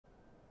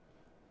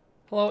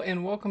Hello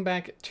and welcome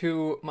back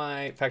to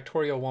my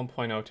Factorio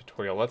 1.0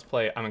 tutorial. Let's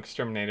play I'm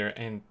Exterminator,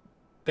 and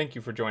thank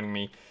you for joining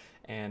me.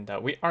 And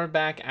we are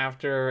back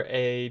after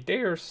a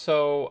day or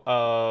so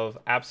of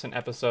absent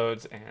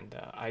episodes, and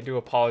I do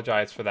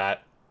apologize for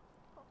that.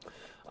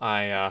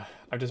 I've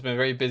just been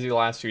very busy the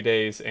last few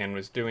days and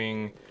was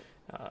doing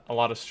a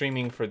lot of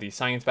streaming for the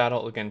science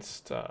battle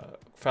against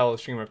fellow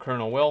streamer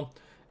Colonel Will,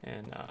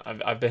 and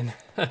I've been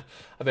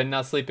I've been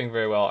not sleeping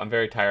very well. I'm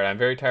very tired. I'm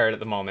very tired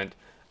at the moment.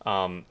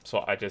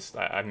 So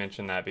I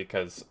mentioned that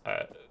because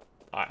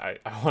I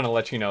want to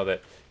let you know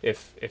that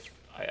if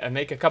I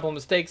make a couple of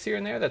mistakes here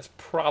and there, that's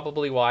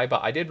probably why.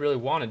 But I did really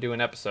want to do an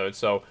episode,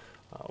 so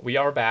we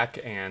are back,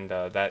 and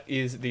that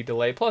is the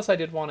delay. Plus, I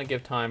did want to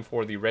give time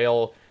for the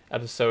rail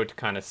episode to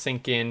kind of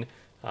sink in.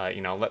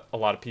 Let a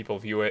lot of people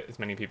view it, as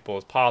many people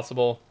as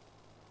possible,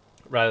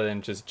 rather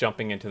than just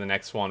jumping into the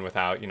next one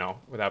without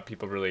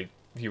people really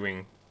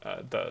viewing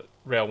the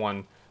rail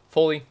one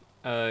fully.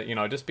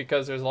 Just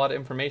because there's a lot of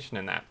information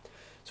in that.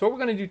 So what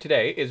we're going to do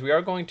today is we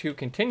are going to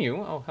continue.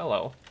 Oh,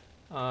 hello.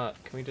 Can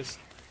we just...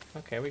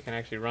 Okay, we can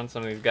actually run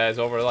some of these guys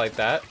over like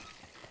that.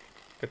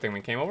 Good thing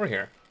we came over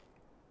here.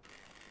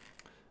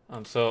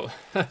 So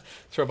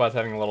this robot's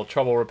having a little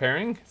trouble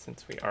repairing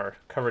since we are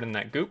covered in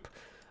that goop.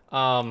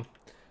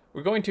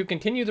 We're going to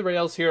continue the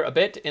rails here a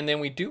bit, and then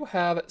we do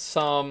have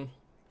some...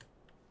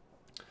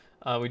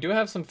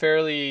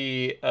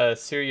 fairly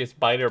serious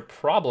biter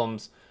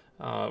problems.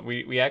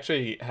 We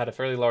actually had a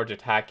fairly large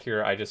attack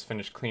here I just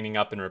finished cleaning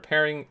up and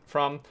repairing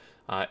from.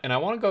 And I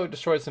want to go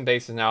destroy some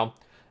bases now.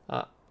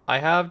 I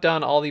have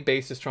done all the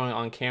base destroying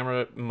on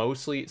camera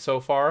mostly so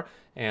far.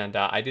 And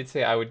I did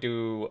say I would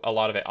do a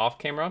lot of it off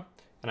camera.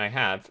 And I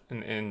have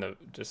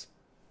just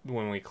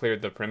when we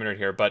cleared the perimeter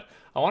here. But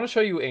I want to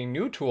show you a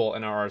new tool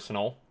in our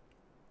arsenal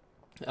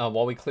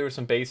while we clear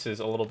some bases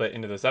a little bit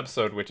into this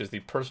episode, which is the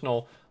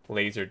personal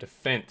laser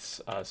defense.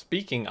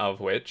 Speaking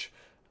of which...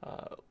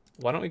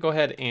 why don't we go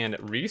ahead and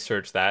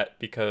research that,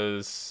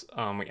 because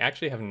we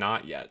actually have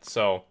not yet.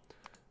 So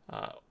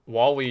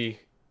while we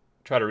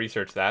try to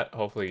research that,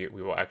 hopefully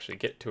we will actually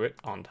get to it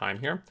on time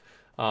here.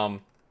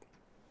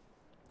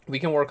 We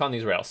can work on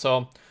these rails.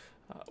 So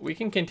we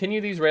can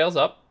continue these rails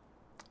up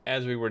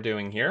as we were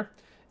doing here.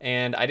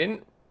 And I did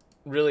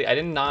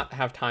not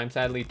have time,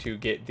 sadly, to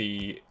get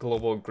the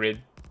global grid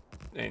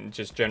and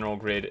just general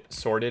grid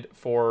sorted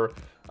for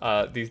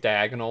these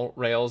diagonal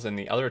rails, and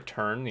the other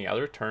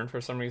turn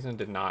for some reason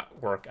did not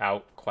work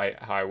out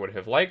quite how I would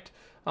have liked.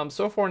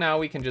 So for now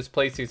we can just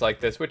place these like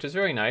this, which is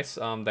very nice.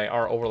 They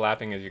are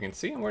overlapping, as you can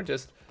see, and we're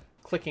just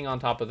clicking on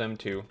top of them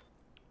to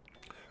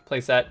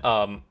place that.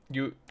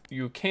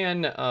 You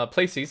can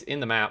place these in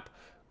the map,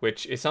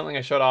 which is something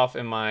I showed off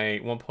in my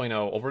 1.0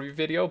 overview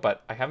video,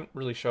 but I haven't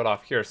really showed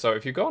off here. So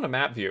if you go into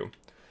map view,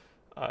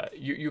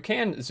 you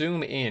can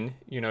zoom in,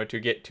 to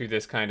get to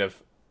this kind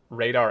of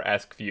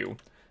radar-esque view.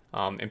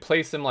 And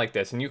place them like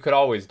this, and you could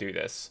always do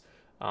this.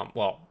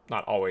 Well,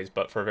 not always,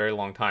 but for a very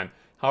long time.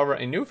 However,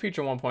 a new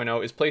feature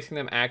 1.0 is placing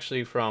them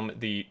actually from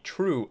the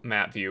true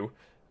map view.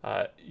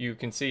 You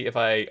can see if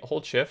I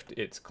hold shift,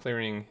 it's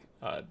clearing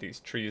these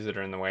trees that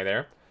are in the way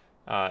there.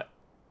 And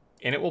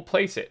it will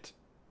place it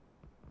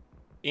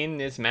in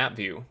this map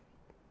view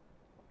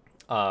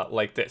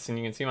like this. And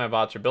you can see my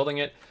bots are building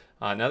it.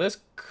 Now this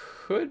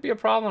could be a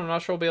problem. I'm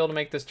not sure we'll be able to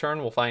make this turn.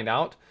 We'll find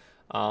out.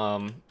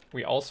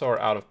 We also are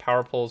out of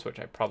power poles, which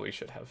I probably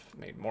should have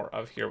made more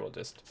of here. We'll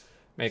just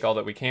make all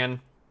that we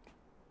can.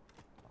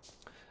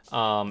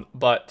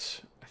 But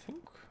I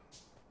think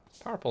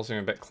power poles are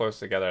a bit close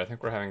together. I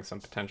think we're having some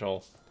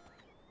potential...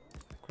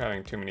 We're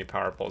having too many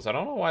power poles. I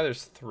don't know why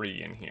there's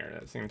 3 in here.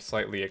 That seems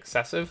slightly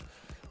excessive.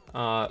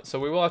 So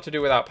we will have to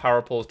do without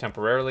power poles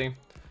temporarily.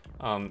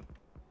 And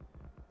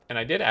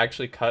I did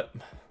actually cut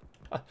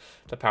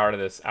the power to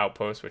this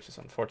outpost, which is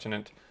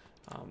unfortunate.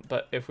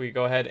 But if we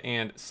go ahead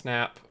and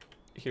snap...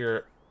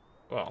 here,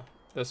 well,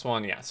 this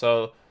one, yeah.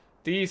 So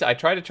these, I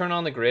try to turn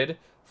on the grid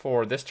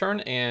for this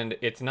turn, and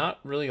it's not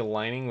really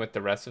aligning with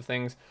the rest of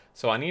things.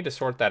 So I need to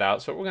sort that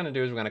out. So what we're going to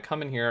do is we're going to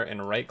come in here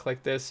and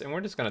right-click this, and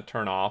we're just going to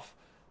turn off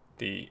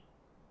the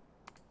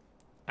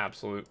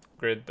absolute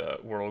grid, the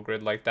world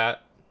grid like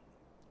that.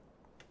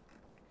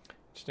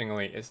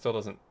 Interestingly, it still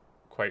doesn't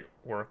quite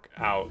work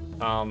out.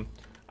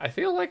 I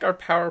feel like our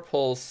power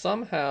poles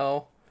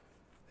somehow...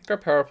 I think our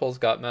power poles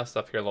got messed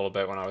up here a little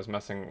bit when I was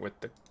messing with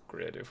the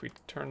grid. If we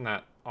turn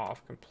that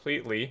off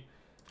completely,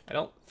 I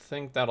don't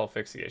think that'll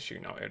fix the issue.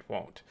 No, it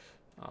won't.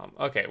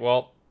 Okay,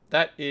 well,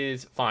 that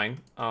is fine.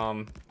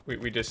 We'll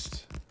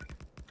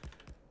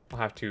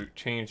have to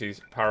change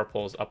these power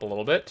poles up a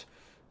little bit.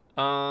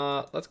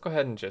 Let's go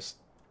ahead and just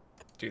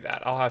do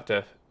that. I'll have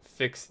to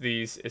fix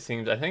these. It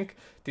seems, I think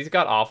these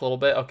got off a little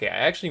bit. Okay, I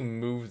actually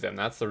moved them.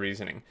 That's the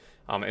reasoning.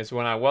 Is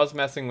when I was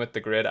messing with the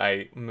grid,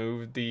 I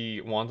moved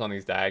the ones on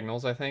these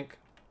diagonals, I think,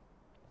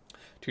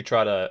 to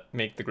try to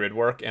make the grid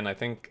work, and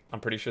I'm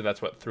pretty sure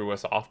that's what threw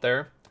us off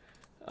there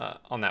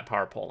on that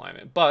power pole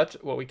alignment. But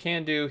what we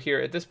can do here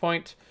at this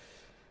point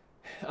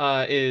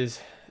is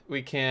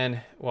we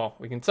can, well,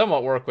 we can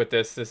somewhat work with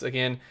this. This,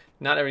 again,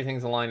 not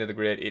everything's aligned to the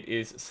grid. It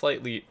is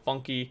slightly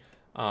funky,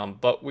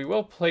 but we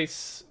will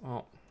place,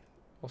 well,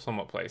 we'll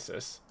somewhat place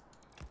this.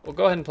 We'll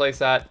go ahead and place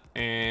that,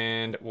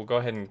 and we'll go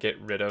ahead and get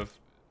rid of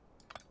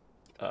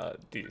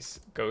these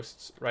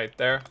ghosts right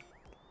there.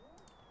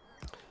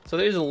 So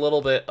there's a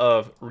little bit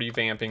of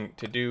revamping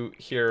to do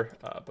here,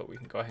 but we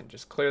can go ahead and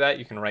just clear that.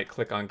 You can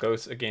right-click on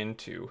ghosts again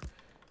to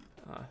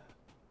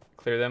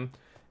clear them.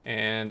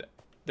 And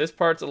this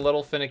part's a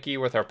little finicky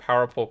with our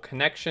power pole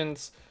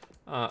connections.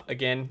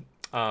 Again,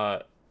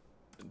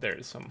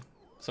 there's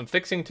some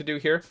fixing to do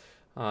here.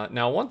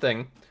 Now, one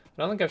thing,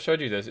 I don't think I've showed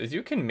you this, is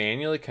you can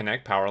manually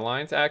connect power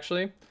lines,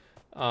 actually.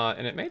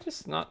 And it may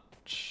just not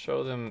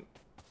show them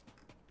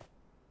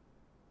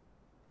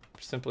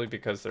simply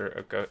because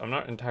they're I'm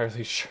not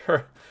entirely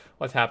sure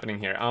what's happening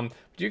here. But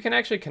you can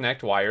actually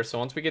connect wire. So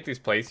once we get these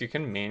placed, you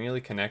can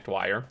manually connect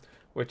wire,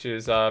 which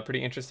is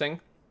pretty interesting.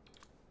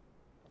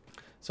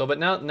 So, but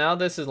now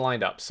this is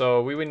lined up. So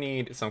we would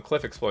need some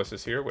cliff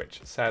explosives here,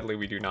 which sadly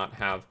we do not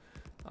have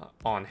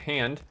on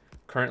hand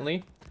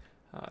currently.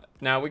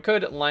 Now we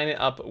could line it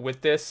up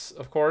with this,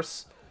 of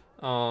course.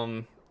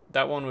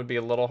 That one would be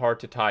a little hard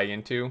to tie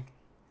into.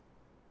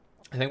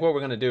 I think what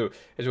we're going to do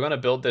is we're going to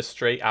build this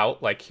straight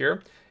out like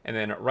here. And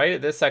then right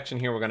at this section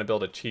here, we're going to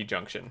build a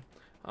T-junction.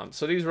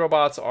 So these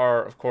robots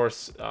are, of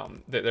course,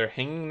 they're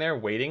hanging there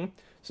waiting.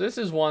 So this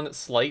is one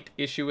slight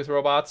issue with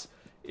robots,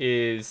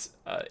 is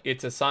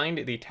it's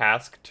assigned the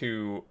task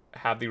to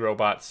have the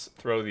robots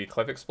throw the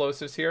cliff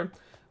explosives here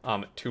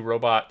to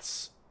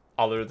robots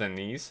other than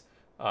these.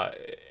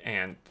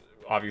 And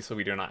obviously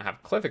we do not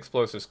have cliff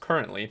explosives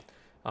currently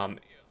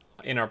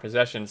in our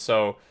possession.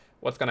 So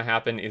what's going to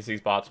happen is these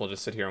bots will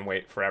just sit here and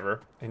wait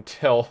forever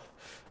until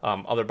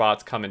other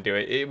bots come and do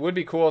it. It would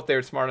be cool if they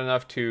were smart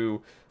enough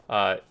to,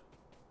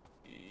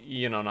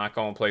 you know, not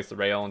go and place the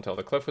rail until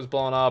the cliff was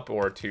blown up,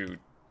 or to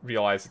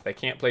realize that they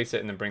can't place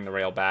it and then bring the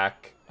rail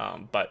back.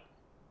 But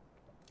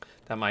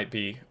that might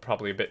be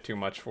probably a bit too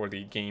much for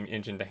the game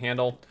engine to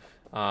handle.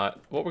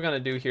 What we're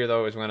going to do here,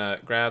 though, is we're going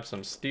to grab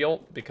some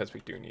steel, because we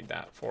do need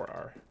that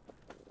for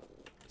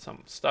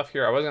some stuff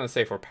here. I was going to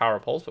say for power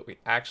poles, but we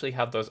actually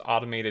have those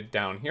automated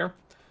down here.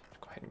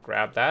 Go ahead and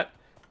grab that.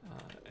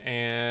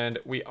 And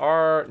we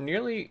are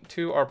nearly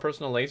to our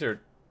personal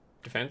laser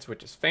defense,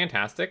 which is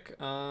fantastic. Just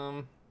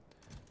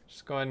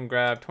go ahead and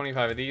grab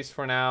 25 of these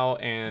for now.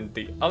 And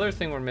the other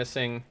thing we're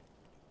missing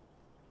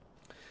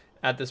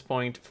at this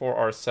point for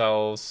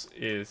ourselves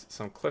is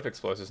some cliff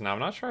explosives. Now, I'm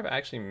not sure I've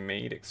actually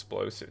made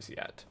explosives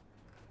yet.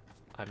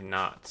 I've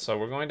not. So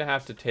we're going to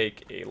have to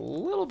take a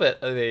little bit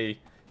of a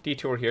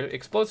detour here.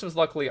 Explosives,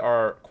 luckily,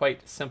 are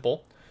quite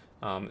simple.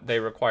 They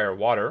require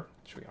water,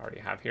 which we already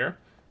have here.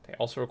 They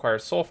also require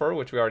sulfur,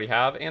 which we already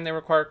have, and they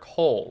require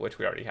coal, which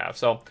we already have.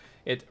 So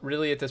it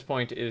really, at this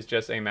point, is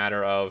just a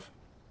matter of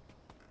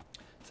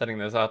setting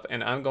this up.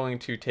 And I'm going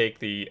to take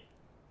the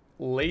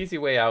lazy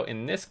way out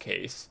in this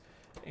case,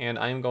 and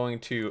I'm going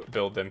to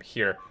build them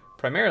here.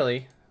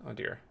 Primarily, oh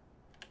dear.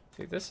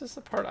 See, this is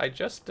the part I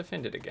just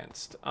defended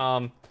against.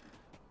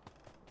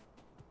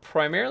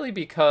 Primarily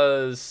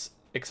because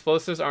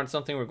explosives aren't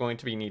something we're going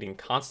to be needing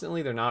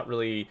constantly. They're not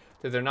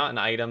an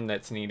item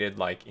that's needed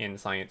like in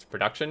science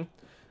production.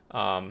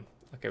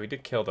 Okay, we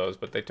did kill those,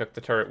 but they took the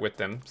turret with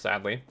them,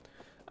 sadly.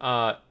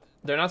 They're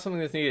not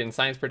something that's needed in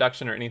science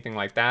production or anything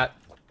like that.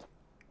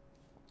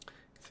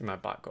 See, my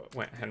bot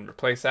went ahead and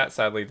replaced that.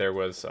 Sadly, there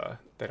was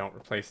they don't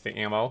replace the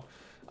ammo.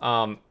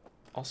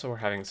 Also, we're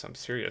having some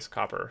serious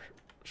copper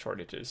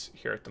shortages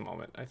here at the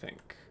moment, I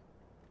think.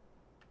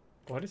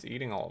 What is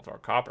eating all of our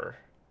copper?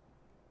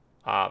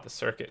 Ah, the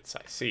circuits,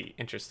 I see.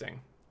 Interesting.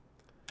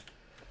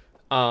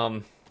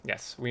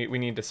 Yes, we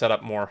need to set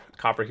up more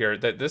copper here.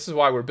 This is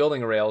why we're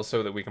building a rail,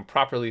 so that we can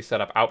properly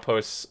set up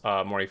outposts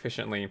more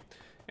efficiently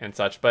and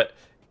such. But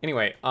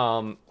anyway,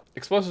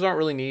 explosives aren't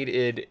really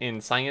needed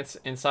in science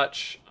and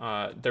such.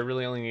 They're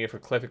really only needed for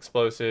cliff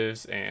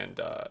explosives and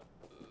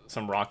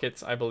some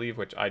rockets, I believe,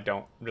 which I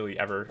don't really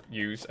ever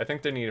use. I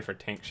think they're needed for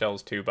tank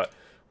shells too, but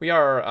we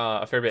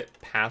are a fair bit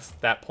past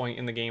that point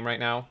in the game right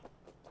now,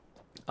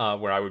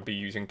 where I would be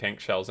using tank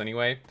shells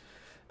anyway.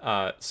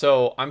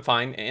 So I'm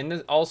fine. And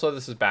this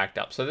is backed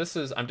up. So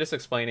I'm just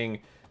explaining,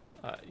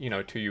 you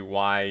know, to you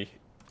why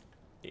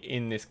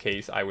in this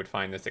case I would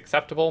find this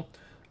acceptable,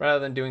 rather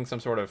than doing some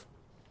sort of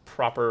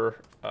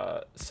proper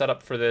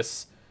setup for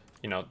this.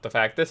 You know, the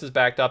fact this is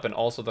backed up, and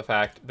also the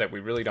fact that we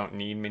really don't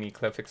need many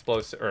cliff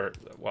explosives, or,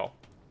 well,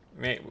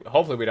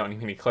 hopefully we don't need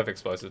many cliff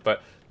explosives,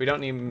 but we don't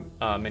need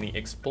many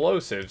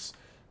explosives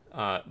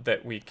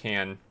that we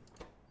can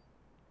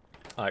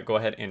go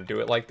ahead and do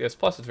it like this.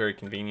 Plus, it's very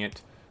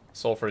convenient.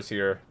 Sulfur's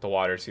here, the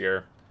water's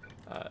here.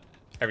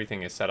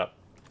 Everything is set up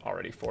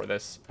already for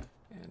this.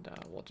 And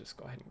we'll just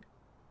go ahead and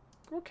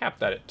we'll cap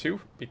that at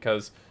 2,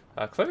 because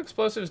cliff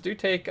explosives do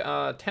take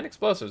 10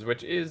 explosives,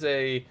 which is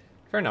a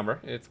fair number.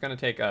 It's going to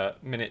take a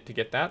minute to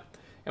get that.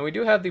 And we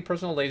do have the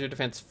personal laser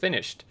defense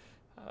finished.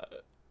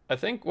 I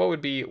think what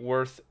would be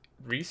worth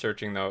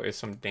researching, though, is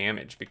some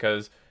damage,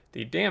 because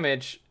the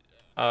damage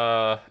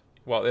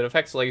well, it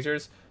affects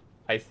lasers.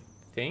 I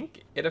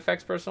think it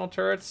affects personal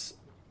turrets.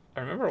 I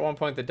remember at one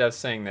point the devs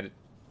saying that it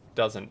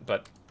doesn't,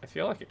 but I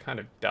feel like it kind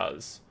of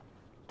does.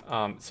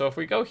 So if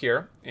we go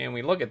here and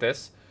we look at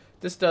this,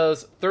 this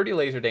does 30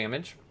 laser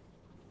damage,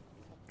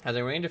 has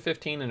a range of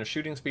 15 and a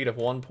shooting speed of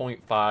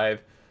 1.5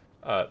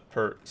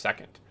 per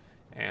second.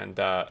 And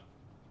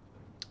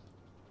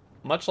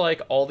much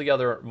like all the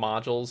other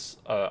modules,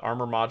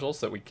 armor modules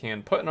that we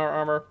can put in our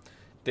armor,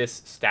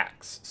 this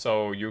stacks.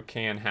 So you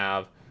can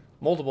have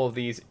multiple of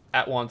these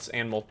at once,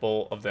 and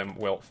multiple of them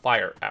will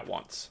fire at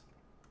once,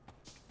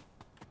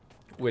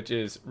 which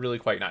is really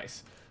quite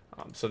nice.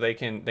 So they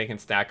can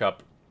stack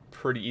up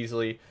pretty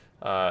easily.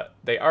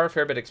 They are a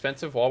fair bit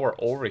expensive. While we're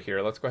over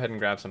here, let's go ahead and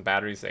grab some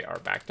batteries. They are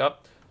backed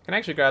up. You can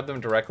actually grab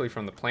them directly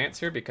from the plants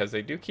here because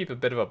they do keep a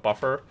bit of a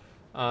buffer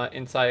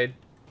inside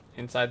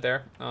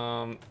there.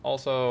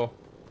 Also,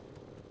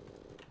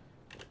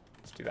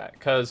 let's do that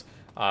because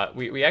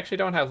we actually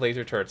don't have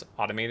laser turrets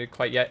automated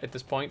quite yet at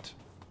this point.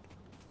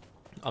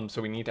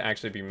 So we need to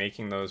actually be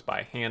making those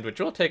by hand, which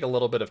will take a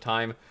little bit of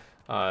time.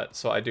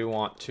 So I do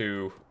want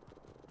to...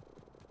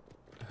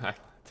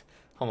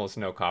 almost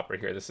no copper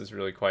here. This is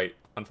really quite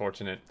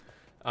unfortunate.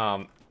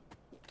 I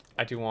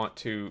do want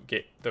to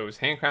get those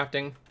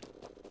handcrafting.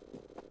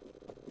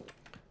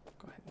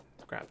 Go ahead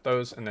and grab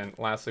those. And then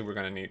lastly, we're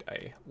going to need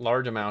a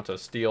large amount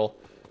of steel.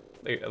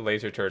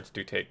 Laser turrets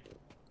do take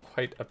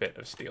quite a bit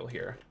of steel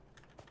here.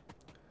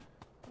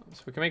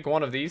 So we can make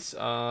one of these.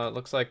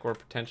 Looks like we're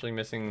potentially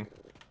missing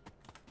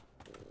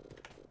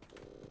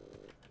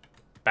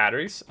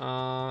batteries.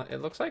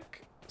 It looks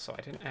like... So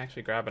I didn't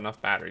actually grab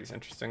enough batteries,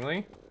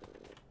 interestingly.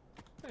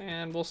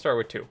 And we'll start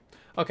with 2.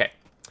 Okay.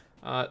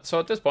 So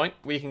at this point,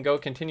 we can go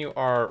continue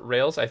our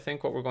rails. I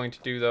think what we're going to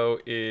do, though,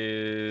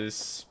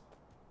 is...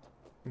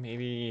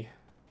 Maybe...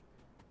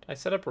 Did I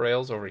set up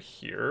rails over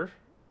here?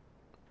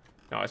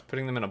 No, I was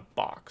putting them in a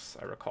box,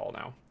 I recall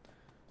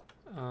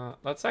now.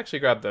 Let's actually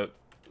grab the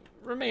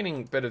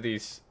remaining bit of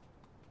these...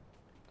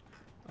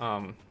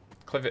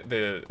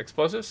 the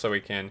explosives, so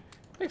we can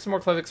make some more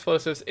cliff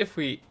explosives if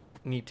we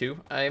need to.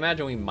 I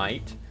imagine we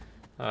might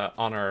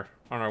on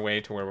our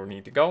way to where we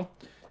need to go.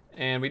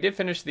 And we did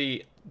finish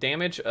the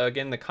damage.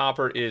 Again, the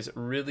copper is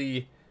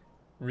really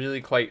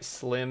quite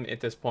slim at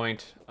this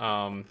point,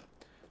 to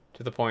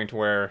the point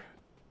where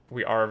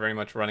we are very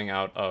much running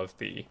out of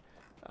the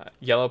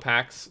yellow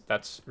packs.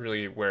 That's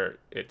really where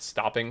it's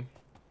stopping,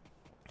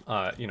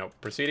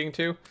 proceeding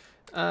to.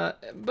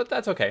 But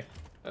that's okay,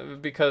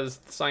 because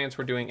the science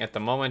we're doing at the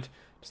moment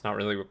does not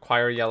really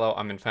require yellow.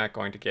 I'm in fact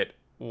going to get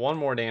 1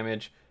 more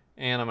damage,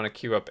 and I'm going to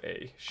queue up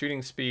a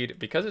shooting speed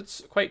because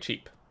it's quite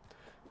cheap.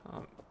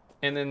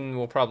 And then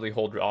we'll probably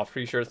hold off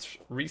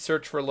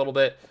research for a little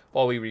bit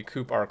while we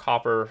recoup our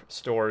copper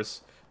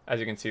stores. As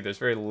you can see, there's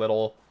very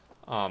little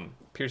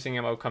piercing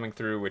ammo coming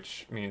through,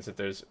 which means that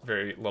there's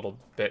very little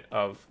bit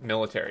of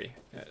military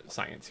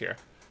science here.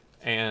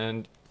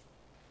 And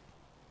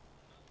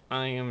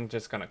I am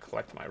just going to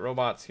collect my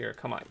robots here.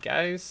 Come on,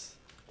 guys.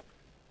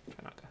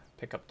 Try not to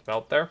pick up the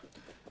belt there.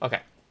 Okay.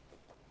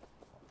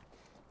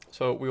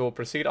 So we will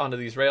proceed onto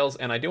these rails,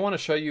 and I do want to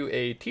show you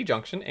a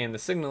T-junction and the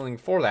signaling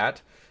for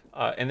that.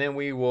 And then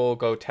we will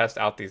go test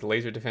out these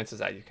laser defenses.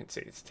 As you can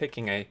see, it's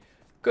taking a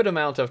good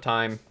amount of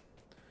time.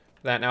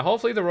 Now,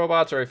 hopefully the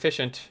robots are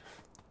efficient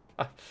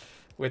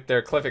with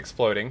their cliff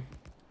exploding.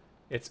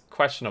 It's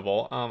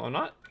questionable. I'm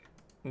not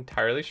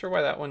entirely sure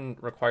why that one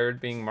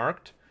required being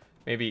marked.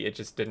 Maybe it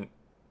just didn't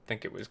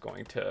think it was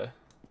going to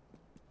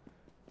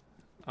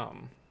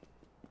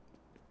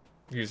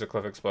use a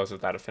cliff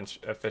explosive that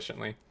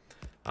efficiently.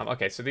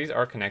 Okay, so these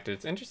are connected.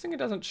 It's interesting it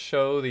doesn't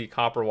show the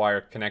copper wire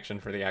connection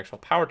for the actual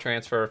power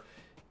transfer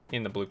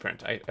in the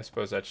blueprint. I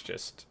suppose that's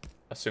just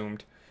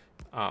assumed.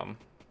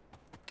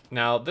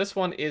 Now, this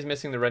one is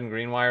missing the red and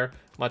green wire.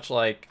 Much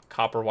like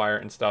copper wire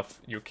and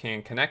stuff, you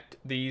can connect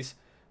these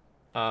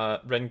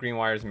red and green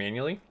wires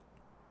manually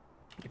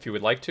if you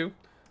would like to.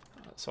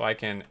 So I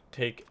can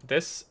take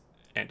this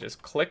and just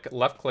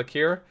left click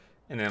here,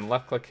 and then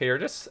left click here,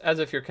 just as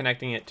if you're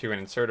connecting it to an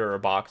inserter or a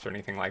box or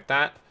anything like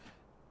that.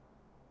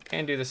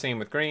 And do the same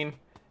with green.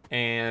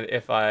 And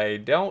if I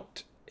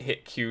don't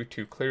hit Q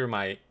to clear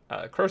my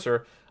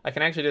cursor, I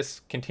can actually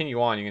just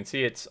continue on. You can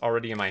see it's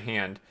already in my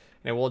hand,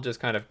 and it will just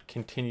kind of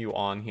continue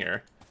on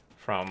here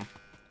from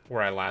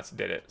where I last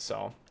did it.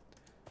 So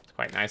it's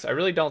quite nice. I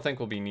really don't think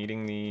we'll be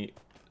needing the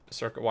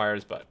circuit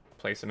wires, but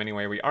place them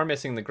anyway. We are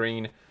missing the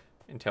green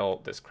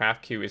until this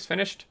craft queue is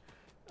finished.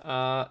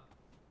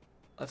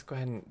 Let's go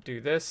ahead and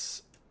do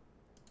this.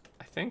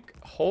 I think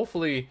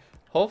hopefully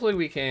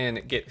we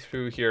can get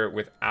through here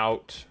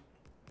without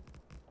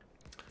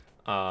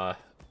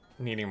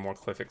needing more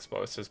cliff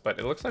explosives, but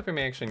it looks like we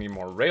may actually need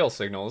more rail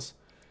signals.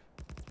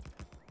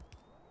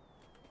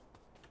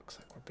 Looks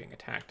like we're being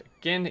attacked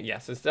again.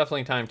 Yes, it's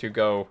definitely time to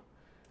go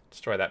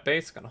destroy that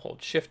base. Gonna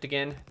hold shift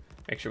again.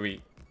 Make sure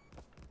we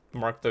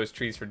mark those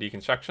trees for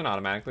deconstruction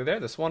automatically there.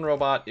 This one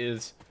robot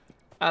is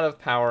out of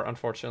power,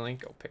 unfortunately.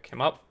 Go pick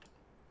him up.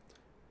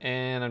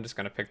 And I'm just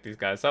gonna pick these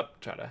guys up,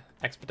 try to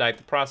expedite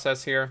the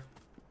process here.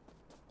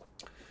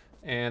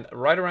 And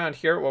right around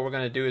here, what we're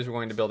going to do is we're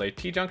going to build a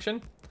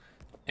T-junction.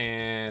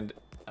 And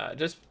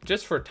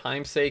just for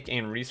time's sake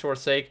and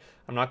resource sake,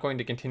 I'm not going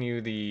to continue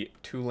the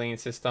 2-lane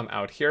system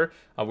out here.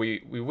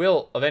 We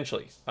will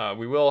eventually.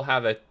 We will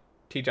have a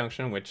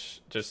T-junction,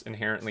 which just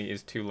inherently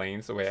is 2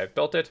 lanes the way I've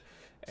built it.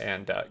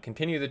 And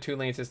continue the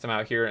 2-lane system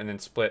out here and then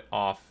split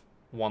off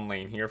 1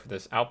 lane here for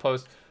this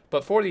outpost.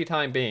 But for the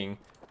time being,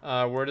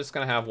 we're just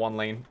going to have 1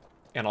 lane.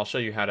 And I'll show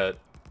you how to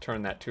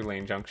turn that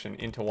 2-lane junction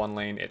into 1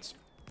 lane. It's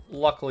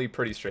luckily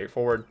pretty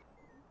straightforward.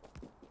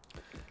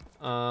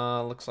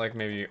 Looks like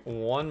maybe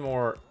 1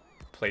 more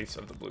place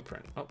of the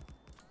blueprint. Oh,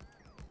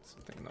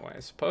 something in the way, I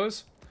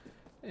suppose.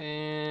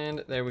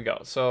 And there we go.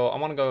 So I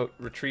want to go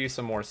retrieve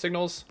some more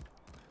signals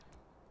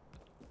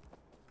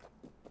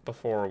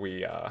before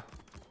we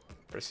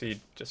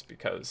proceed, just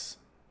because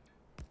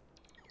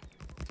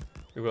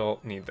we will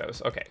need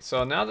those. Okay,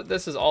 so now that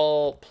this is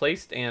all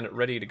placed and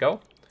ready to go,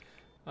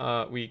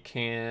 we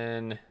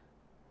can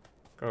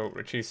go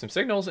retrieve some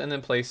signals and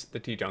then place the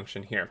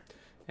T-junction here.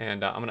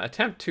 And I'm going to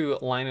attempt to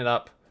line it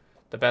up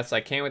the best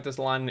I can with this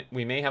line.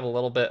 We may have a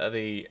little bit of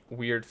a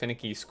weird,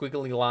 finicky,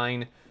 squiggly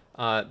line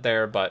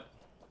there, but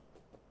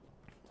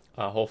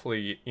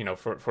hopefully, you know,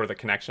 for the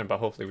connection, but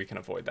hopefully we can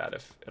avoid that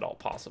if at all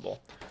possible.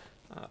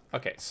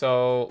 Okay,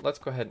 so let's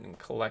go ahead and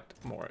collect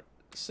more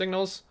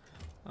signals.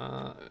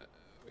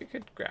 We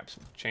could grab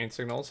some chain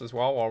signals as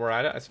well while we're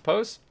at it, I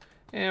suppose.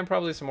 And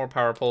probably some more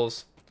power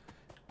poles.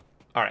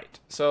 All right,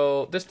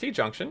 so this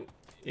T-junction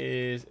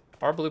is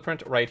our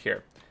blueprint right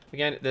here.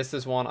 Again, this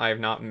is one I have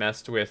not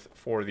messed with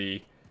for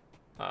the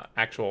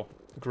actual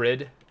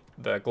grid,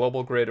 the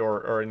global grid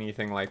or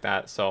anything like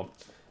that. So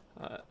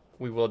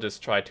we will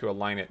just try to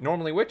align it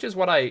normally, which is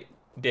what I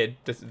did.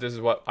 This is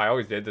what I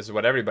always did. This is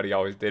what everybody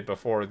always did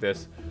before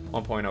this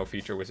 1.0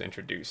 feature was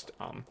introduced.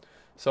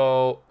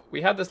 So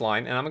we have this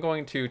line, and I'm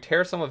going to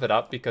tear some of it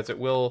up because it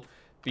will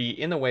be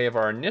in the way of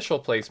our initial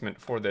placement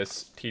for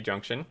this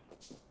T-junction.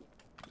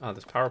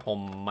 This power pole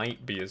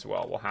might be as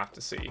well. We'll have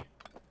to see.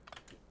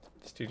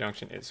 This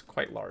T-junction is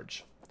quite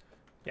large.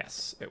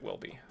 Yes, it will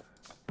be.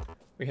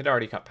 We had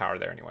already cut power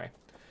there anyway.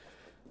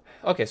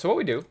 Okay, so what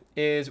we do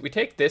is we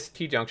take this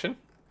T-junction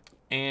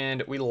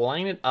and we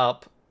line it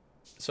up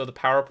so the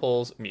power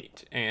poles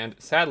meet. And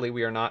sadly,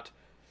 we are not...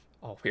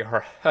 Oh, we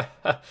are...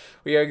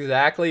 we are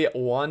exactly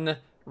 1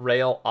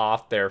 rail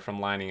off there from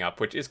lining up,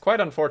 which is quite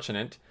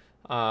unfortunate.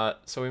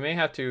 So we may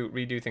have to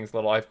redo things a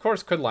little. I, of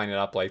course, could line it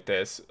up like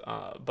this,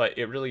 but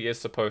it really is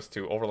supposed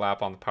to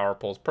overlap on the power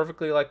poles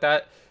perfectly like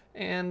that.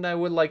 And I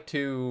would like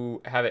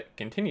to have it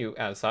continue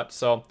as such.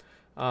 So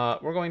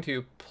we're going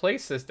to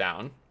place this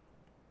down.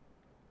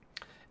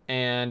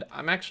 And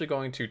I'm actually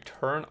going to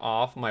turn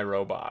off my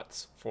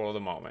robots for the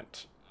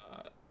moment.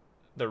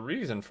 The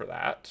reason for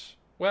that,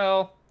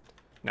 well,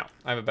 no,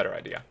 I have a better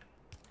idea.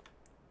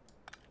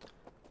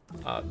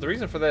 The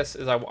reason for this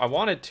is I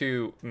wanted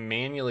to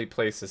manually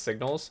place the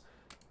signals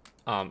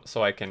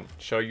so I can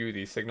show you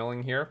the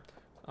signaling here.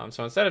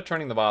 So instead of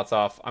turning the bots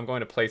off, I'm going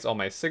to place all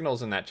my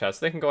signals in that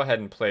chest. They can go ahead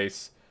and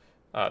place,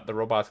 the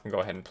robots can go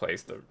ahead and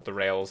place the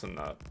rails and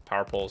the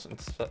power poles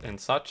and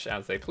such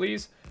as they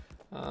please.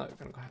 I'm going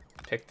to go ahead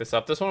and pick this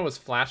up. This one was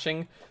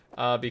flashing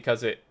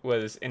because it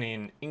was in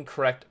an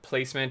incorrect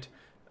placement.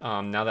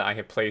 Now that I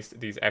have placed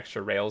these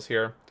extra rails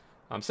here.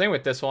 Same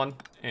with this one,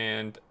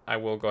 and I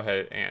will go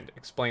ahead and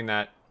explain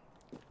that.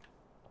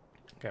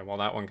 Okay, well,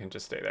 that one can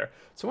just stay there.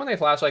 So when they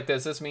flash like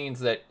this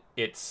means that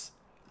it's,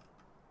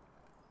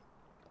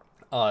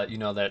 you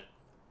know, that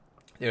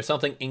there's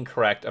something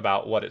incorrect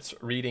about what it's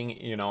reading,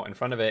 you know, in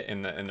front of it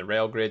in the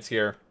rail grids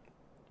here.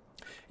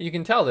 You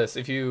can tell this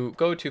if you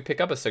go to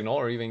pick up a signal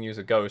or even use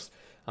a ghost.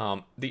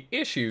 The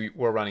issue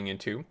we're running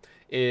into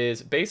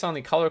is based on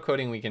the color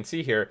coding we can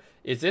see here,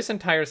 is this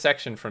entire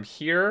section from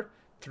here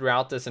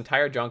throughout this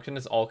entire junction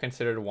is all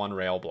considered 1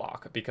 rail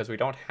block because we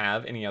don't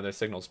have any other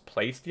signals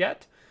placed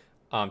yet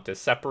to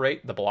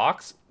separate the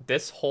blocks.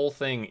 This whole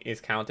thing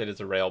is counted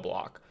as a rail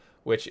block,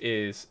 which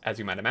is, as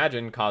you might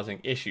imagine, causing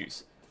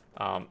issues.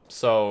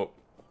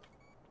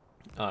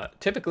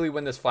 Typically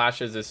when this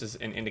flashes, this is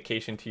an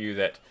indication to you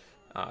that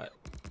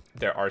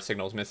there are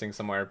signals missing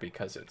somewhere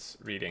because it's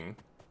reading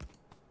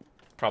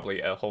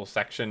probably a whole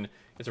section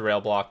is a rail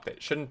block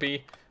that shouldn't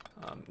be.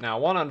 Now,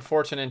 one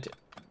unfortunate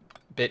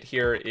bit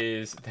here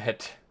is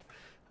that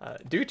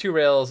due to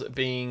rails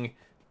being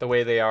the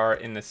way they are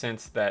in the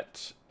sense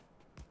that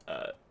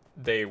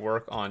they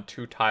work on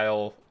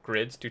 2-tile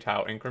grids,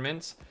 2-tile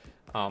increments,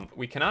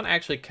 we cannot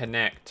actually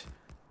connect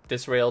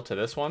this rail to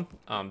this one.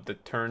 The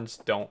turns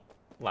don't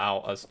allow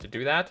us to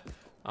do that.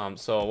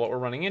 So what we're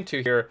running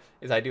into here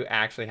is I do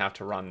actually have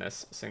to run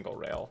this single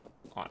rail,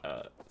 on,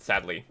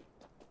 sadly,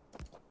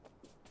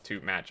 to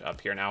match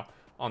up here. Now,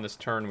 on this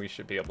turn, we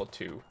should be able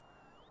to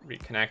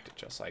reconnect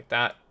just like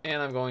that.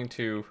 And I'm going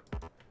to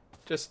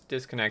just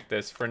disconnect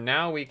this. For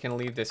now, we can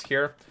leave this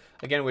here.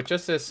 Again, with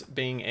just this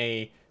being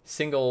a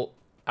single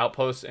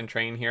outpost and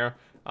train here,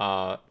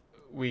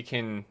 we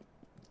can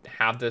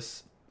have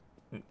this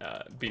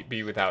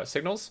be without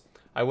signals.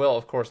 I will,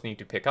 of course, need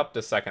to pick up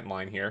the second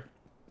line here.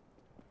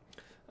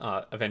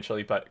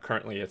 eventually, but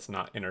currently it's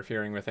not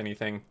interfering with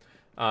anything.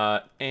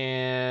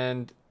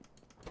 And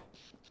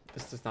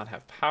this does not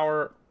have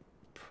power.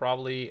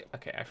 Probably,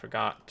 okay, I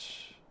forgot.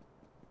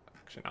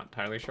 Actually, not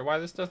entirely sure why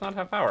this does not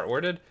have power.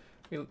 Where did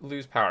we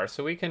lose power?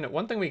 So we can,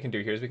 one thing we can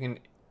do here is we can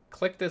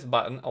click this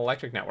button,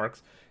 electric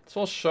networks. This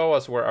will show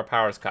us where our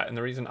power is cut. And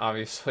the reason,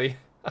 obviously,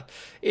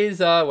 is,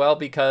 well,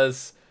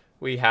 because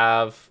we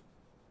have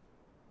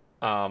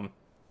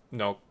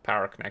no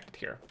power connected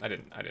here. I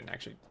didn't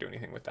actually do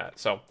anything with that.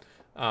 So,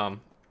 I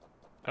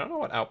don't know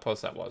what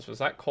outpost that was. Was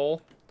that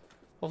coal?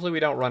 Hopefully we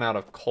don't run out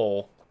of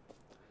coal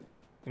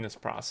in this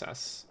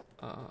process.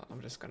 I'm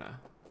just gonna...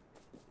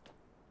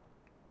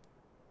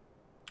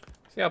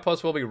 So the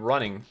outpost will be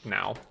running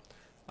now.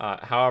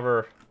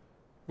 However,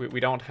 we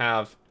don't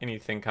have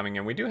anything coming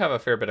in. We do have a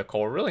fair bit of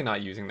coal. We're really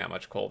not using that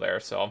much coal there,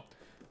 so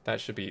that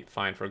should be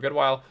fine for a good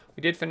while.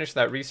 We did finish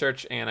that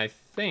research, and I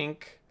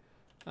think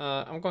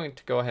I'm going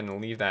to go ahead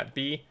and leave that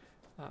be.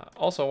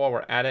 Also, while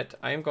we're at it,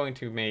 I am going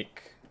to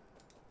make...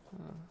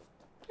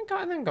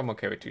 I think I'm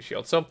okay with 2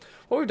 shields. So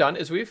what we've done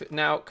is we've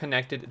now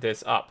connected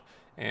this up.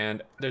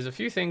 And there's a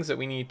few things that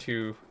we need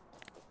to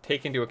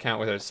take into account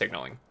with our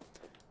signaling.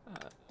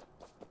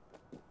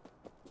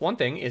 One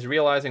thing is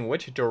realizing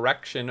which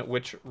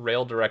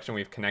rail direction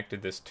we've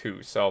connected this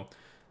to. So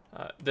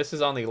this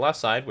is on the left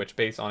side, which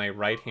based on a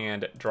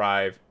right-hand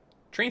drive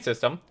train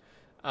system,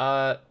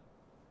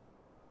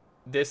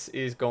 this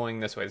is going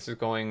this way. This is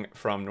going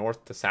from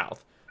north to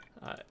south.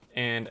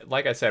 And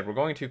like I said, we're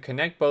going to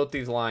connect both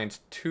these lines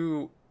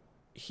to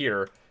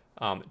here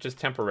just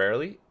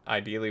temporarily.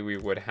 Ideally, we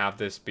would have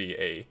this be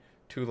a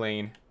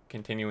 2-lane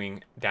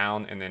continuing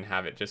down and then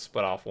have it just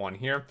split off one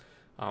here.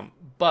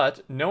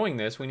 But knowing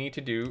this, we need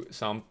to do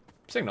some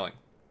signaling.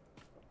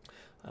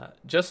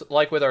 Just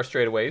like with our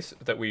straightaways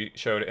that we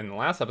showed in the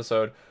last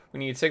episode, we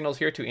need signals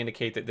here to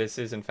indicate that this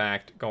is in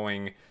fact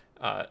going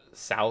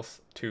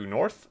south to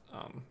north,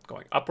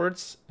 going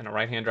upwards in a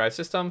right-hand drive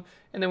system,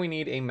 and then we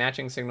need a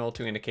matching signal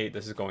to indicate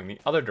this is going the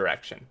other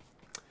direction.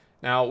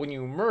 Now, when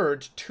you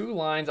merge 2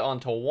 lines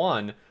onto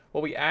one,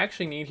 what we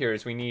actually need here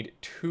is we need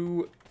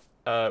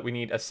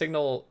a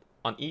signal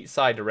on each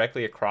side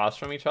directly across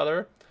from each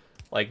other,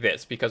 like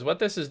this, because what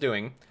this is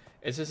doing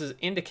is this is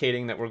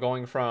indicating that we're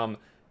going from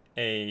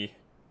a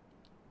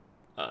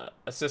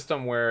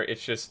system where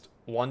it's just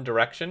one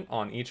direction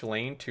on each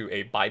lane to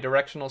a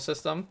bidirectional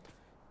system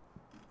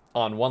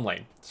on one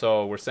lane.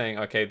 So we're saying,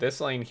 okay,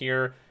 this lane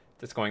here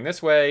that's going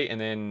this way,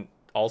 and then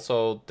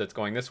also that's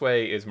going this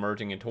way is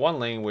merging into one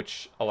lane,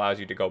 which allows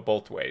you to go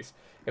both ways.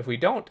 If we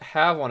don't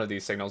have one of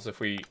these signals, if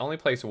we only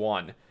place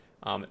one,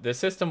 the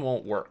system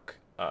won't work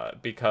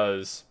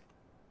because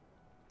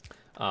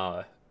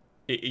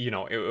it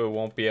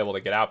won't be able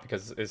to get out,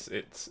 because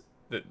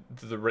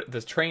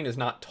this train is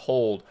not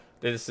told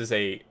that this is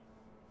a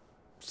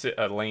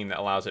lane that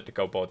allows it to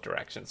go both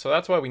directions. So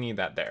that's why we need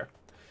that there.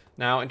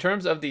 Now, in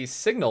terms of the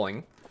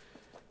signaling,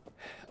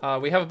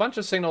 we have a bunch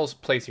of signals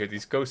placed here,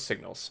 these ghost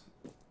signals.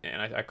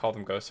 And I call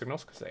them ghost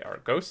signals because they are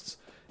ghosts.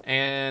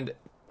 And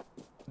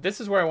this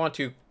is where I want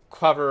to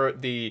cover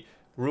the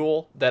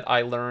rule that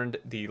I learned,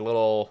 the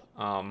little,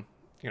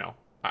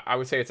 I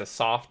would say it's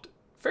a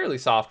fairly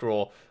soft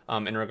rule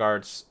in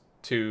regards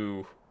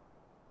to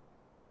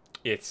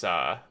its,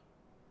 not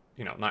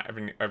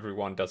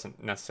everyone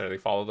doesn't necessarily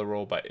follow the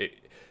rule, but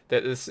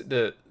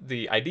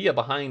the idea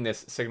behind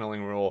this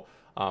signaling rule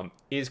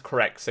is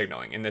correct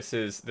signaling, and this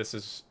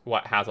is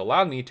what has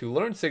allowed me to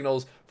learn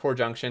signals for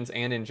junctions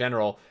and in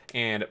general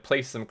and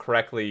place them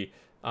correctly,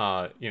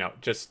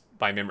 just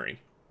by memory.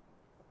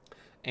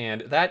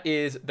 And that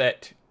is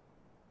that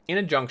in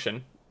a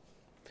junction,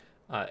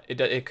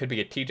 it could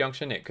be a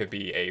T-junction, it could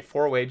be a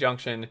 4-way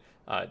junction,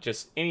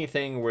 just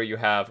anything where you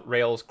have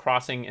rails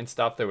crossing and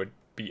stuff, that would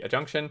be a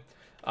junction.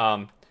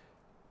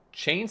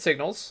 Chain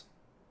signals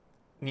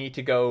need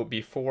to go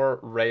before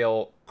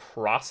rail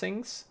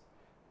crossings,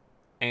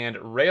 and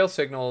rail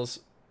signals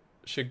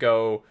should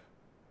go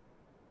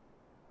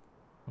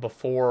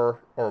before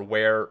or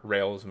where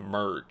rails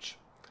merge.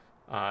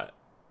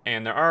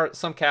 And there are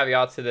some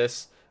caveats to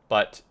this,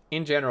 but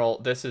in general,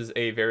 this is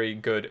a very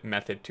good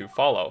method to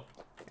follow.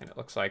 And it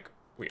looks like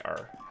we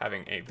are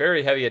having a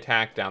very heavy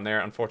attack down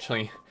there.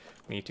 Unfortunately,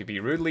 we need to be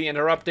rudely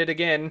interrupted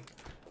again.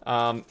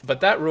 But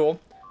that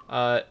rule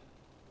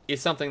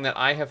is something that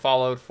I have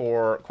followed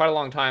for quite a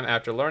long time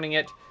after learning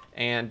it,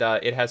 and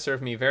it has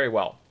served me very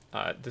well.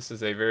 This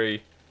is a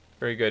very,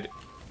 very good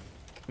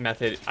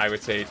method, I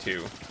would say,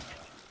 to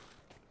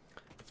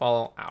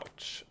follow.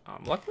 Ouch.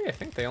 Luckily, I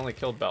think they only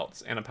killed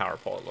belts and a power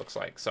pole, it looks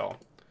like, so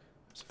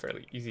it's a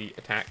fairly easy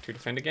attack to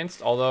defend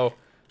against, although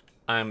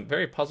I'm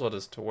very puzzled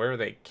as to where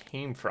they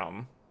came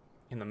from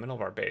in the middle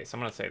of our base. I'm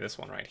going to say this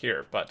one right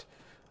here, but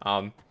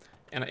and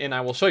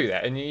I will show you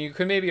that. And you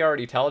could maybe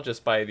already tell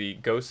just by the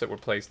ghosts that were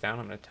placed down.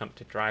 I'm going to attempt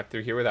to drive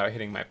through here without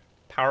hitting my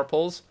power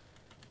poles,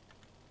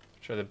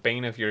 which are the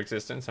bane of your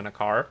existence in a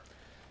car.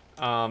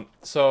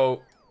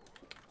 So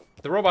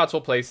the robots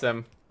will place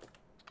them,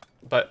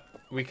 but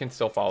we can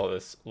still follow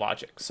this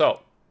logic.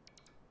 So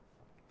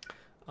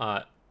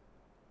I'm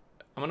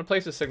I'm going to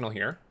place a signal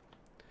here,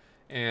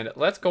 and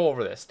let's go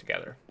over this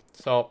together.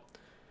 So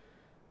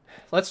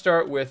let's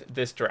start with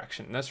this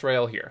direction, this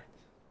rail here.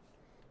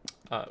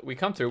 We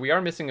come through. We are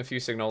missing a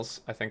few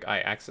signals. I think I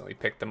accidentally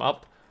picked them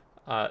up.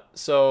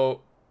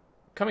 So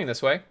coming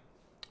this way,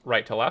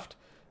 right to left,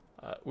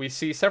 we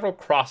see several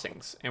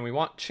crossings, and we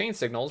want chain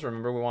signals.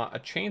 Remember, we want a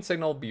chain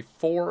signal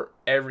before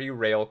every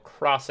rail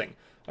crossing.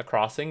 A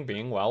crossing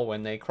being, well,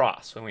 when they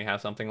cross, when we have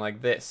something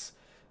like this.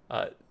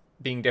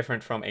 Being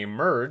different from a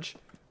merge,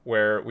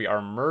 where we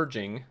are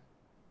merging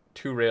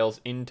two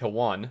rails into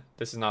one.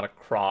 This is not a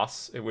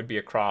cross. It would be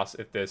a cross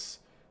if this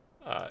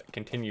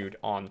continued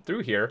on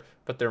through here,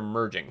 but they're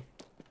merging.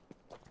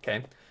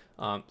 Okay,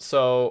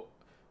 so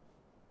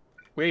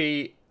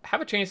we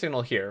have a chain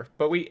signal here,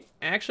 but we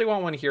actually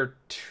want one here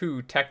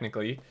too,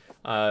 technically,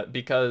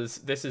 because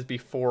this is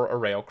before a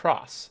rail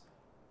cross.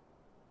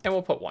 And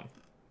we'll put one.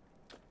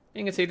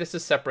 You can see this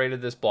is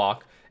separated, this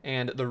block,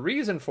 and the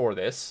reason for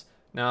this,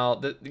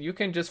 now you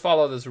can just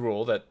follow this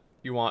rule that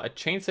you want a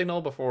chain signal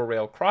before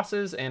rail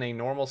crosses and a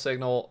normal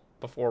signal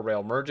before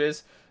rail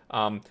merges.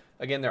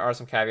 Again, there are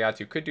some caveats.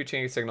 You could do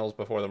chain signals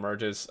before the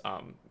merges,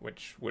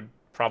 which would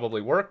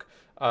probably work.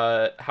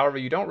 However,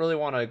 you don't really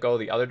want to go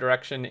the other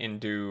direction and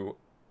do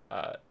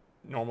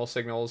normal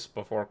signals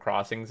before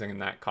crossings, and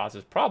that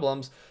causes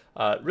problems.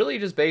 Really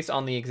just based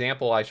on the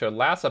example I showed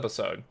last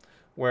episode,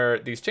 where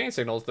these chain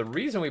signals, the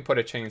reason we put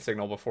a chain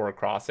signal before a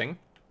crossing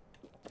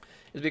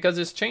is because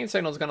this chain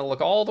signal is going to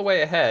look all the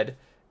way ahead,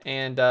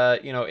 and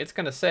you know, it's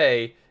going to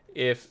say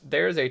if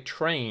there's a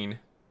train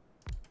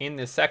in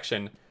this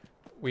section,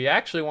 we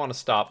actually want to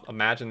stop.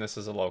 Imagine this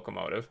is a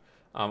locomotive.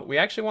 We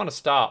actually want to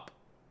stop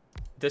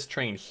this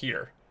train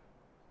here.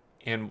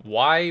 And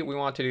why we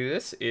want to do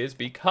this is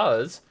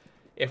because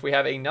if we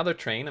have another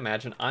train,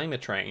 imagine I'm a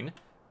train,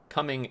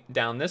 coming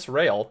down this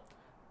rail,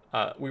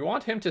 we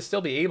want him to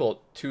still be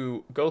able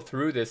to go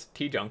through this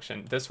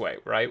T-junction this way,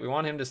 right? We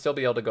want him to still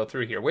be able to go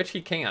through here, which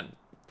he can.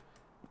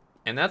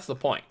 And that's the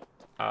point.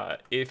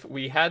 If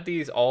we had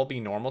these all be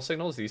normal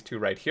signals, these two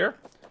right here,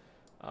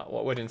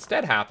 what would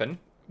instead happen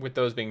with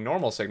those being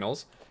normal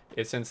signals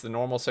is, since the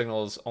normal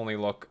signals only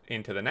look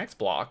into the next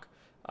block,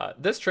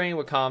 this train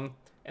would come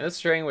and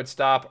this train would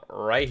stop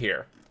right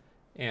here.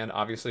 And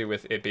obviously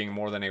with it being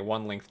more than a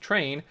one length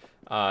train,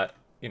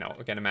 you know,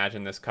 again,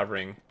 imagine this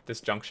covering this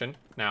junction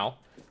now.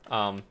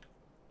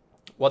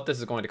 What this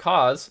is going to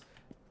cause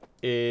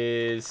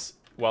is,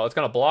 well, it's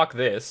going to block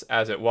this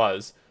as it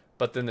was,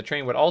 but then the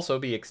train would also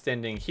be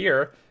extending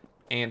here,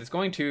 and it's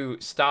going to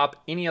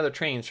stop any other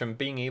trains from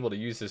being able to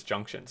use this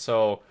junction.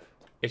 So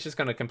it's just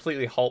going to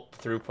completely halt the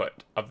throughput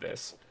of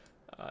this.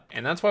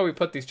 And that's why we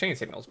put these chain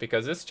signals,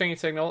 because this chain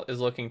signal is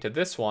looking to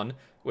this one,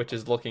 which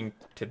is looking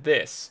to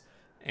this.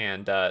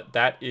 And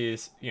that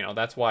is, you know,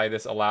 that's why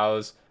this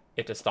allows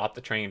it to stop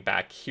the train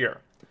back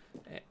here.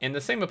 And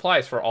the same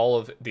applies for all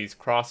of these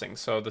crossings.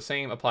 So the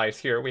same applies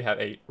here. We have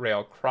a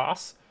rail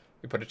cross,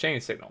 we put a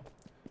chain signal.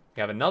 We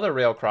have another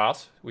rail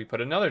cross, we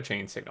put another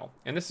chain signal.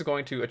 And this is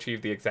going to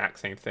achieve the exact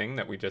same thing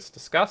that we just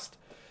discussed.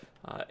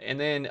 And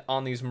then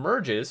on these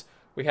merges,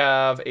 we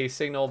have a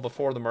signal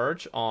before the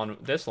merge on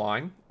this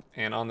line,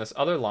 and on this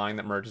other line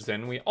that merges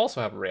in, we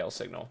also have a rail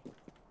signal.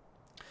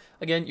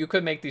 Again, you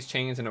could make these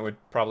chains and it would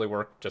probably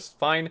work just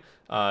fine.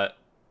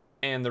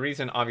 And the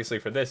reason, obviously,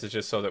 for this is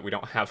just so that we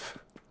don't have,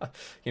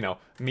 you know,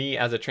 me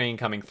as a train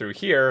coming through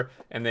here,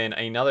 and then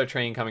another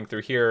train coming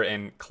through here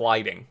and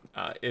colliding,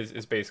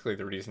 is basically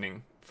the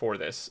reasoning for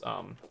this.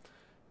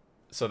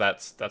 So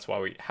that's why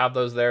we have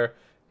those there.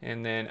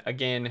 And then,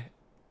 again,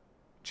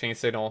 chain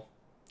signal,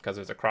 because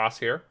there's a cross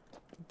here.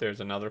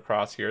 There's another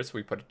cross here, so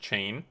we put a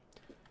chain.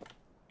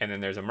 And then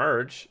there's a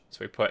merge, so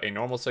we put a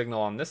normal signal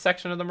on this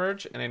section of the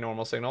merge and a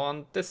normal signal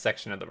on this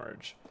section of the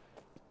merge.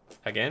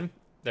 Again,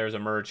 there's a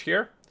merge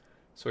here,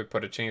 so we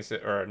put a chain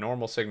or a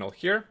normal signal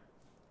here.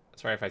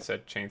 Sorry if I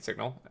said chain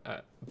signal,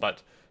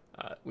 but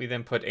we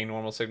then put a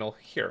normal signal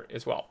here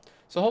as well.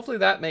 So hopefully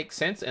that makes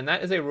sense, and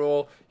that is a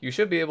rule you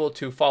should be able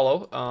to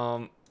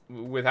follow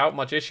without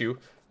much issue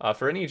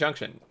for any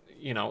junction.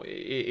 You know,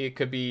 it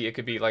could be,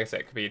 like I said,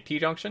 it could be a T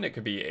junction, it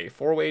could be a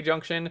four-way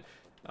junction.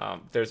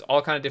 There's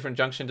all kind of different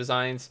junction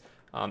designs.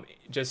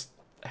 Just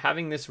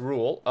having this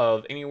rule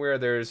of anywhere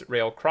there's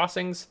rail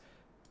crossings,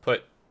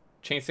 put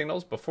chain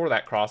signals before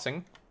that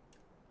crossing.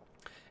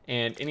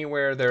 And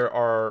anywhere there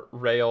are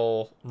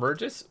rail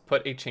merges,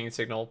 put a chain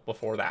signal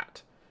before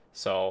that.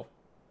 So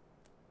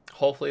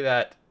hopefully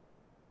that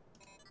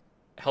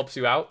helps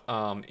you out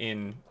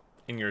in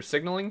your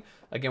signaling.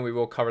 Again, we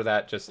will cover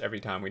that just every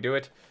time we do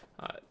it.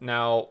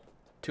 Now,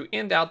 to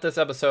end out this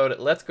episode,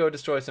 let's go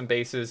destroy some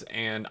bases,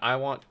 and I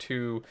want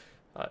to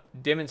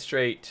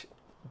demonstrate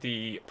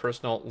the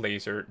personal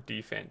laser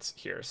defense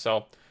here.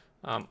 So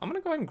I'm going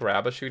to go ahead and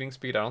grab a shooting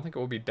speed. I don't think it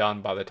will be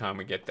done by the time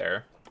we get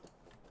there.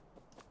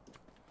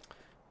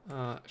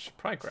 I should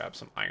probably grab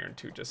some iron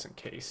too, just in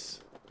case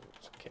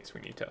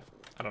we need to,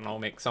 I don't know,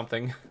 make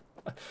something.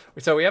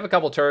 So we have a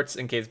couple turrets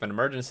in case of an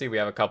emergency. We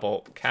have a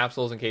couple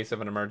capsules in case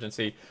of an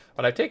emergency.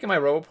 But I've taken my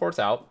roboports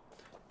out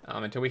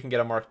until we can get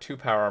a Mark II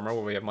power armor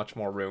where we have much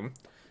more room.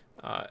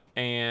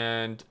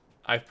 And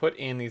I've put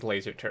in these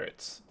laser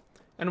turrets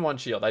and 1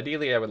 shield.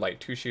 Ideally, I would like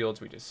 2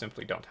 shields. We just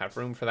simply don't have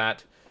room for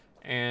that.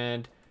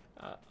 And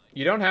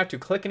you don't have to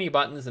click any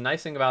buttons. The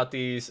nice thing about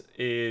these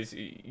is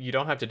you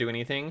don't have to do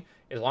anything.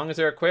 As long as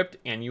they're equipped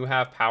and you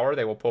have power,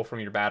 they will pull from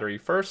your battery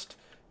first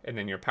and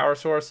then your power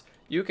source.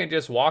 You can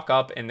just walk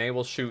up and they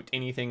will shoot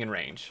anything in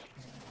range,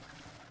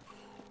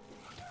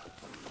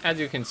 as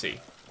you can see.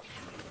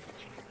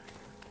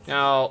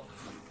 Now,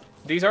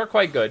 these are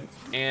quite good,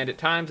 and at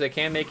times they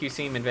can make you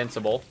seem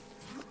invincible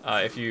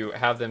if you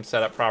have them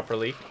set up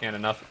properly and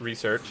enough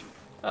research.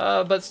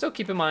 But still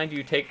keep in mind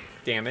you take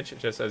damage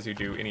just as you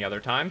do any other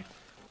time.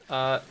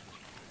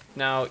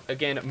 Now,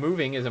 again,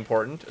 moving is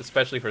important,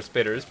 especially for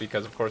spitters,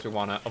 because of course we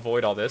want to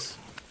avoid all this.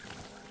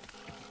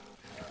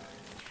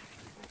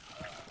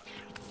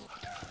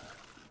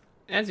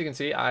 As you can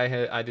see,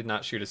 I did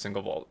not shoot a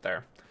single bullet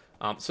there.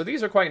 So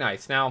these are quite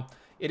nice. Now,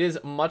 it is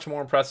much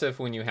more impressive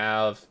when you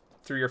have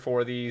 3 or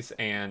 4 of these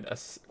and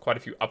quite a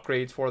few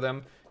upgrades for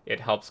them. It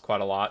helps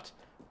quite a lot.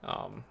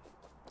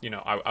 You know,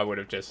 I would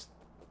have just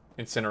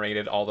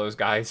incinerated all those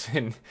guys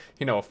in,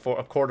 you know,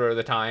 a quarter of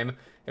the time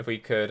if we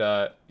could,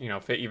 you know,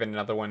 fit even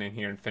another one in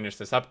here and finish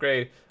this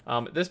upgrade.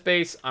 This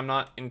base, I'm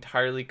not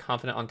entirely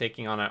confident on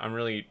taking on it. I'm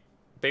really,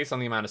 based on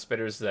the amount of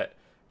spitters that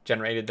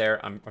generated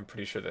there, I'm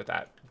pretty sure that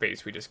that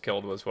base we just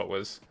killed was what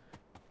was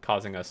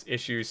causing us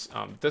issues.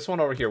 This one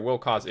over here will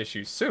cause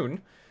issues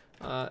soon.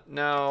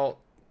 Now,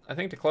 I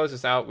think to close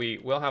this out, we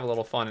will have a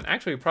little fun, and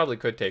actually we probably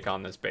could take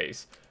on this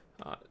base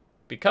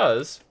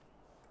because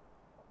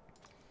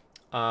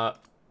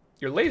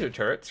your laser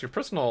turrets, your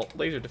personal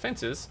laser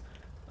defenses,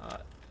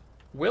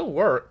 will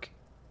work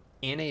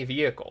in a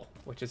vehicle,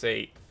 which is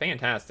a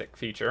fantastic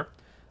feature.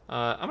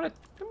 I'm gonna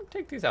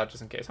take these out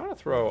just in case. I'm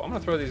gonna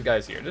throw these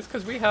guys here just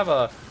because we have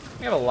a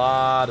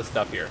lot of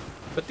stuff here.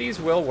 But these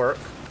will work.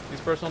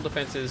 These personal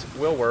defenses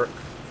will work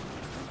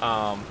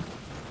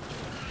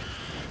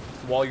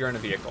while you're in a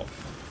vehicle.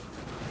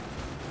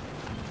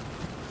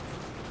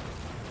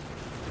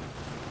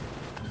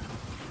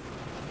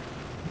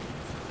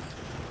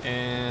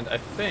 And I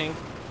think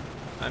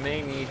I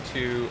may need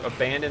to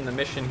abandon the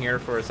mission here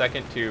for a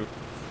second to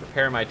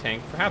repair my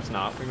tank. Perhaps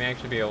not. We may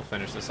actually be able to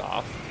finish this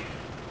off.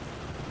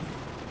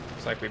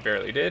 Looks like we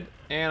barely did.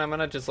 And I'm going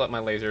to just let my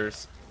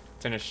lasers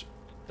finish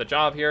the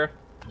job here.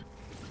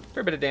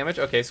 Fair bit of damage.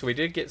 Okay, so we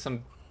did get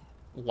some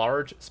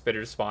large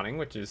spitters spawning,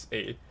 which is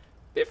a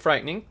bit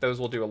frightening. Those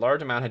will do a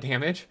large amount of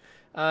damage.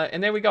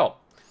 And there we go.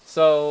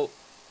 So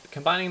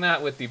combining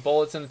that with the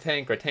bullets in the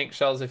tank, or tank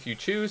shells if you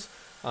choose,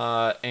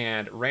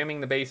 and ramming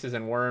the bases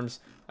and worms,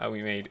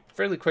 we made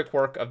fairly quick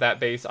work of that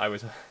base. I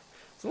was a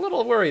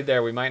little worried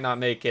there we might not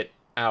make it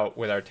out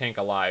with our tank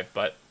alive,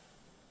 but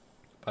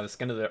by the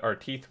skin of our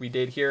teeth we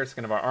did here,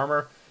 skin of our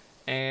armor.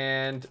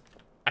 And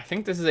I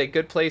think this is a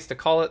good place to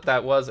call it.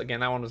 That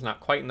one was not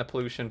quite in the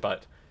pollution,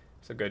 but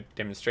it's a good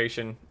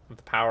demonstration of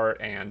the power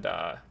and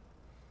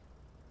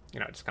you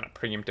know, just kind of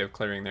preemptive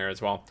clearing there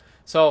as well.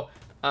 So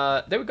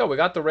there we go. We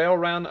got the rail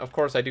run. Of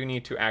course, I do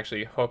need to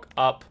actually hook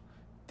up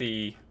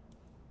the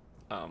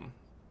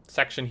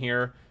section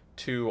here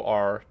to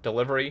our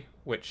delivery,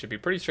 which should be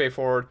pretty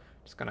straightforward.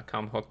 Just gonna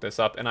come hook this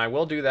up, and I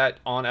will do that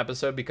on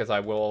episode because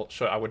I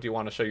do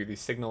want to show you the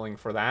signaling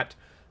for that,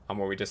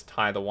 where we just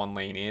tie the one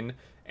lane in,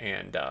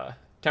 and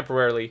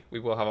temporarily we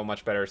will have a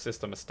much better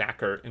system, a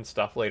stacker and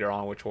stuff later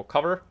on, which we'll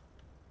cover.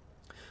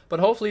 But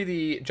hopefully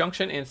the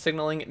junction and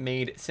signaling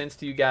made sense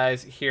to you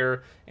guys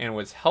here and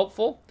was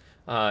helpful.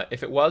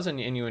 If it was and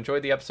you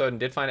enjoyed the episode and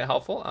did find it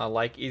helpful,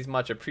 like is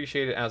much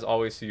appreciated as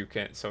always,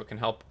 so it can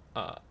help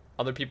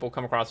other people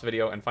come across the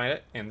video and find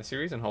it in the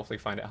series, and hopefully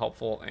find it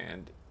helpful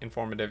and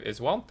informative as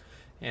well.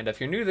 And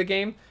if you're new to the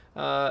game,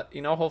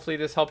 you know, hopefully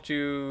this helped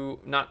you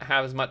not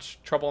have as much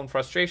trouble and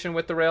frustration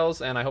with the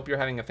rails, and I hope you're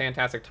having a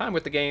fantastic time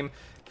with the game.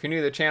 If you're new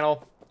to the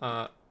channel,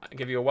 I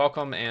give you a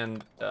welcome,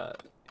 and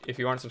if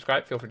you aren't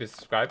subscribed, feel free to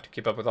subscribe to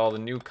keep up with all the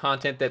new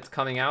content that's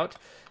coming out.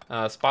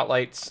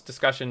 Spotlights,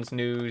 discussions,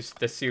 news,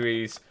 the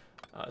series,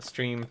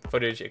 stream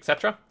footage,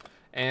 etc.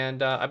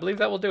 And I believe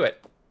that will do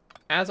it.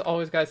 As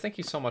always, guys, thank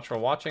you so much for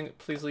watching.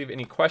 Please leave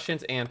any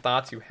questions and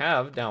thoughts you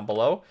have down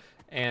below.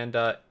 And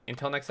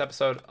until next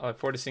episode, I look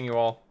forward to seeing you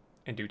all,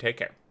 and do take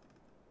care.